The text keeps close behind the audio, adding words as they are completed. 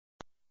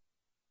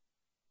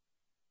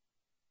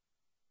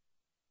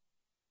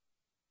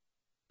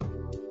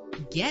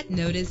Get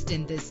noticed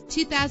in this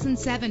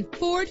 2007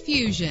 Ford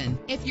Fusion.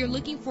 If you're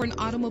looking for an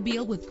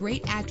automobile with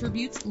great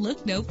attributes,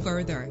 look no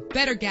further.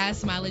 Better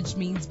gas mileage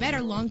means better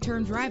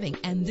long-term driving,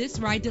 and this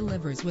ride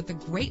delivers with a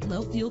great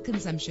low fuel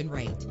consumption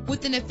rate.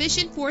 With an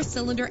efficient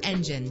 4-cylinder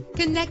engine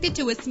connected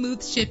to a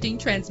smooth shifting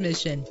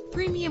transmission,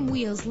 premium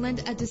wheels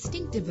lend a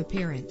distinctive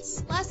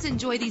appearance. Plus,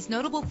 enjoy these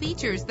notable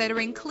features that are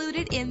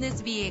included in this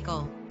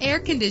vehicle: air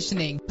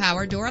conditioning,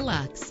 power door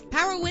locks,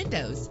 power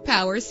windows,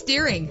 power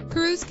steering,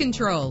 cruise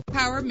control,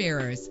 power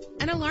mirrors,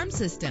 an alarm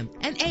system,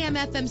 an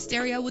AM/FM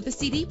stereo with a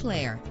CD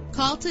player.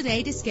 Call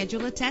today to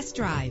schedule a test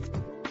drive.